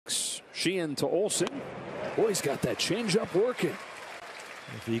Sheehan to Olsen. Boy, he's got that changeup working.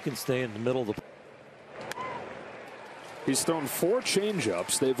 If he can stay in the middle of the. He's thrown 4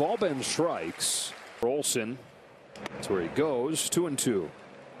 changeups. They've all been strikes. Olsen, that's where he goes. 2-2.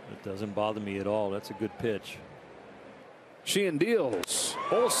 It doesn't bother me at all. That's a good pitch. Sheehan deals.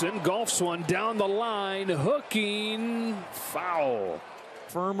 Olsen golfs one down the line. Hooking. Foul.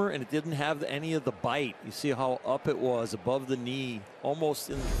 Firmer, and it didn't have any of the bite. You see how up it was above the knee, almost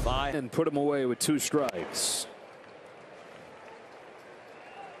in the thigh. And put him away with 2 strikes.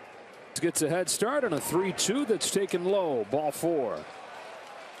 Gets a head start on a 3-2 that's taken low. Ball 4.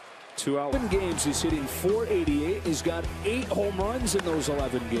 2 out. 11 games, he's hitting .488. He's got 8 home runs in those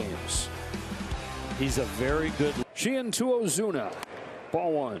 11 games. He's a very good. Sheehan to Ozuna.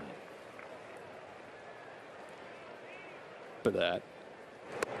 Ball 1. For that.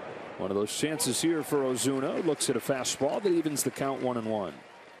 One of those chances here for Ozuna. Looks at a fastball that evens the count 1-1.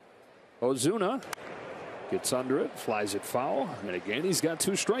 Ozuna gets under it, flies it foul, and again he's got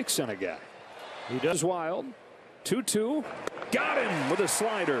 2 strikes on a guy. He does wild. 2-2. Got him with a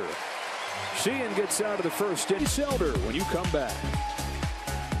slider. Sheehan gets out of the first inning. Selder when you come back.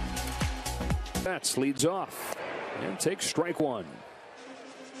 Betts leads off and takes strike 1.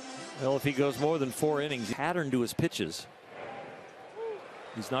 Well, if he goes more than 4 innings, pattern to his pitches.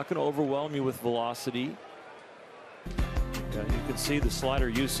 He's not going to overwhelm you with velocity. You can see the slider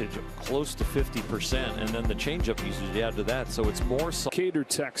usage close to 50%, and then the changeup usage add to that, so it's more. Cater,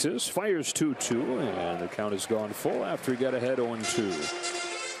 Texas fires 2-2, and the count has gone full after he got ahead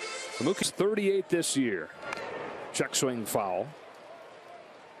 0-2. Amuka's 38 this year. Check swing foul.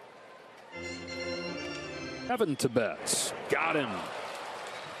 Evan to Betts. Got him.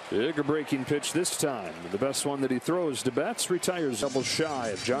 Bigger breaking pitch this time. The best one that he throws to Betts retires double shy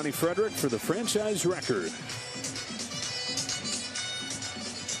of Johnny Frederick for the franchise record.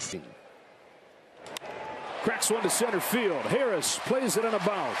 Cracks one to center field. Harris plays it on a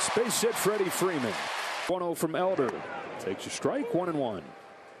bounce. Base hit Freddie Freeman. 1-0 from Elder. Takes a strike. 1-1.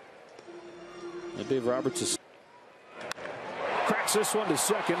 And Dave Roberts is cracks this one to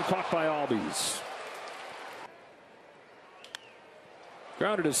second. Caught by Albies.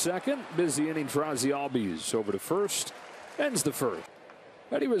 Grounded to second. Busy inning for Ozzie Albies. Over to first. Ends the first.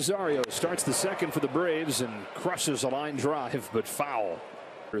 Eddie Rosario starts the second for the Braves and crushes a line drive, but foul.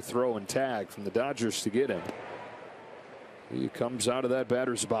 Throw and tag from the Dodgers to get him. He comes out of that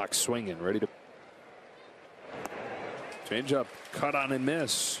batter's box swinging, ready to change up, cut on and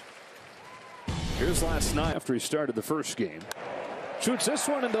miss. Here's last night after he started the first game. Shoots this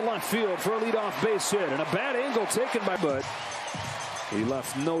one into left field for a leadoff base hit, and a bad angle taken by Bud. He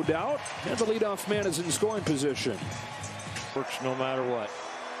left no doubt, and the leadoff man is in scoring position. Works no matter what.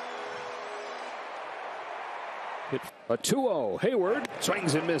 A 2-0. Hayward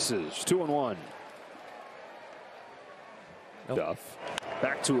swings and misses. 2-1. Duff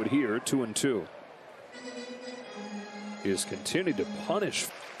back to it here. 2-2. He has continued to punish.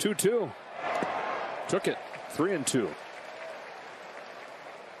 2-2. Took it. 3-2.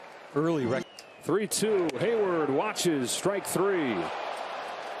 Early 3-2. Hayward watches. Strike 3.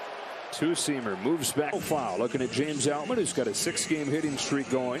 Two-seamer moves back. Foul. Looking at James Outman, who's got a 6-game hitting streak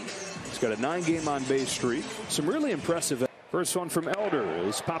going. He's got a 9-game on-base streak. Some really impressive. First one from Elder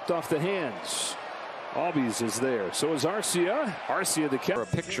is popped off the hands. Albies is there. So is Arcia. Arcia the catcher. A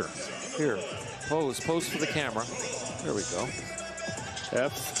picture. Here. Pose for the camera. There we go.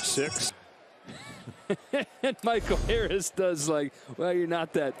 F6. And Michael Harris does like, well, you're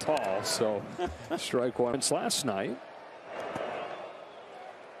not that tall. So strike 1. It's last night.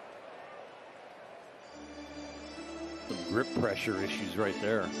 Grip pressure issues right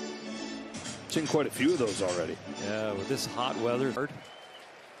there. Seen quite a few of those already. Yeah, with this hot weather.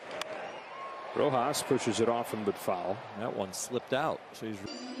 Rojas pushes it off him, but foul. That one slipped out. So he's.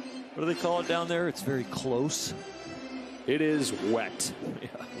 What do they call it down there? It's very close. It is wet. Yeah.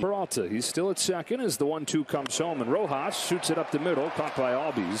 Peralta, he's still at second as the 1-2 comes home, and Rojas shoots it up the middle, caught by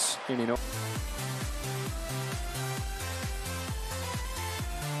Albies. And you know.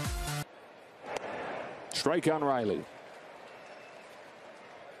 Strike on Riley.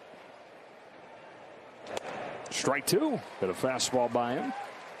 Strike 2. Got a fastball by him.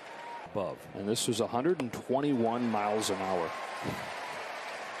 Above. And this was 121 miles an hour.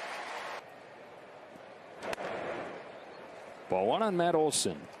 Ball 1 on Matt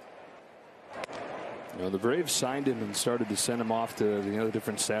Olson. You know, the Braves signed him and started to send him off to the other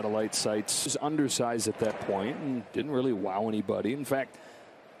different satellite sites. He was undersized at that point and didn't really wow anybody. In fact,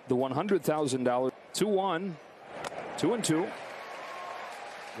 the $100,000 2-1, 2-2.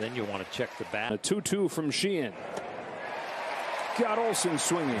 Then you want to check the bat. A 2-2 from Sheehan. got Olsen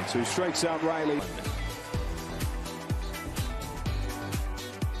swinging, so he strikes out Riley.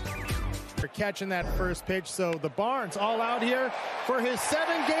 For catching that first pitch, so the Barnes all out here for his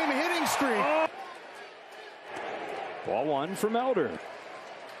 7-game hitting streak. Oh. Ball 1 from Elder.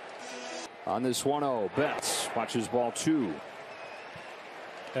 On this 1-0, Betts watches ball 2.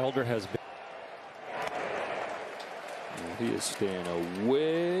 Elder has been. He is staying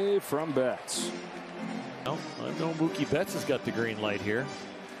away from Betts. No, I know Mookie Betts has got the green light here.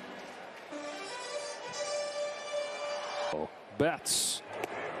 Betts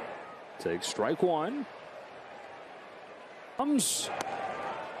takes strike 1. Comes.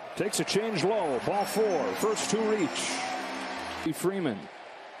 Takes a change low. Ball 4. First 2 reach. Freeman.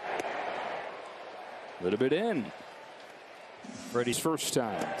 A little bit in. Freddie's first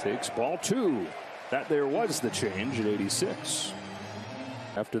time. Takes ball 2. That there was the change at 86.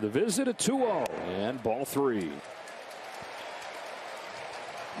 After the visit, a 2-0 and ball 3.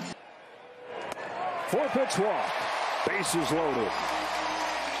 4-pitch walk. Bases loaded.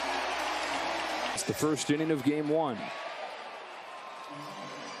 It's the first inning of game 1.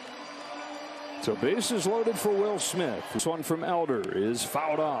 So bases loaded for Will Smith. This one from Elder is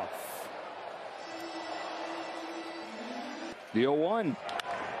fouled off. The 0-1.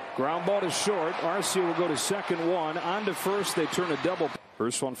 Ground ball to short. Arcia will go to second 1. On to first. They turn a double.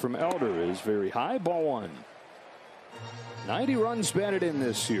 First one from Elder is very high. Ball 1. 90 runs batted in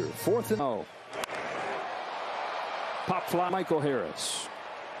this year. 4th and 0. Pop fly. Michael Harris.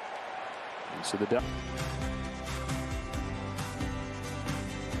 Into the double.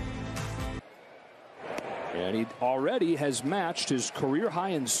 And he already has matched his career high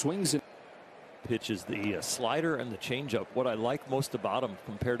in swings. Pitches the slider and the changeup. What I like most about him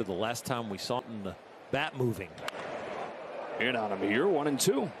compared to the last time we saw him in the bat moving. In on him here,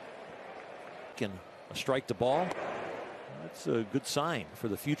 1-2. And a strike to ball. That's a good sign for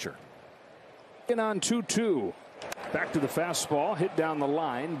the future. In on 2-2. Back to the fastball, hit down the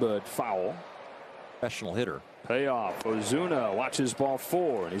line, but foul. Professional hitter. Payoff. Ozuna watches ball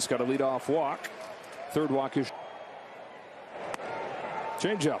 4, and he's got a leadoff walk. Third walk is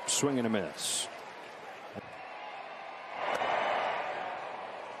change up, swing and a miss.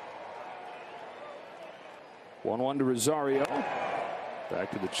 One to Rosario.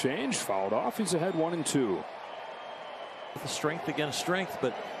 Back to the change, fouled off. He's ahead 1-2. The strength against strength,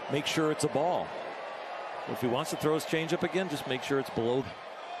 but make sure it's a ball. If he wants to throw his changeup again, just make sure it's below.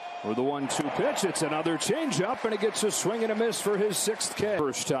 For the 1-2 pitch, it's another changeup, and it gets a swing and a miss for his 6th K.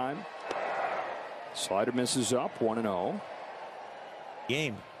 First time. Slider misses up, 1-0.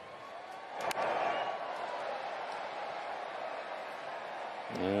 Game.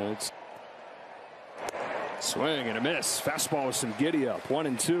 It's swing and a miss. Fastball with some giddy up,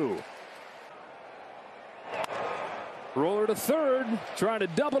 1-2. Roller to third, trying to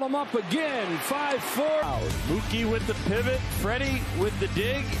double him up again. 5-4. Mookie with the pivot, Freddie with the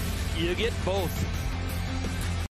dig. You get both.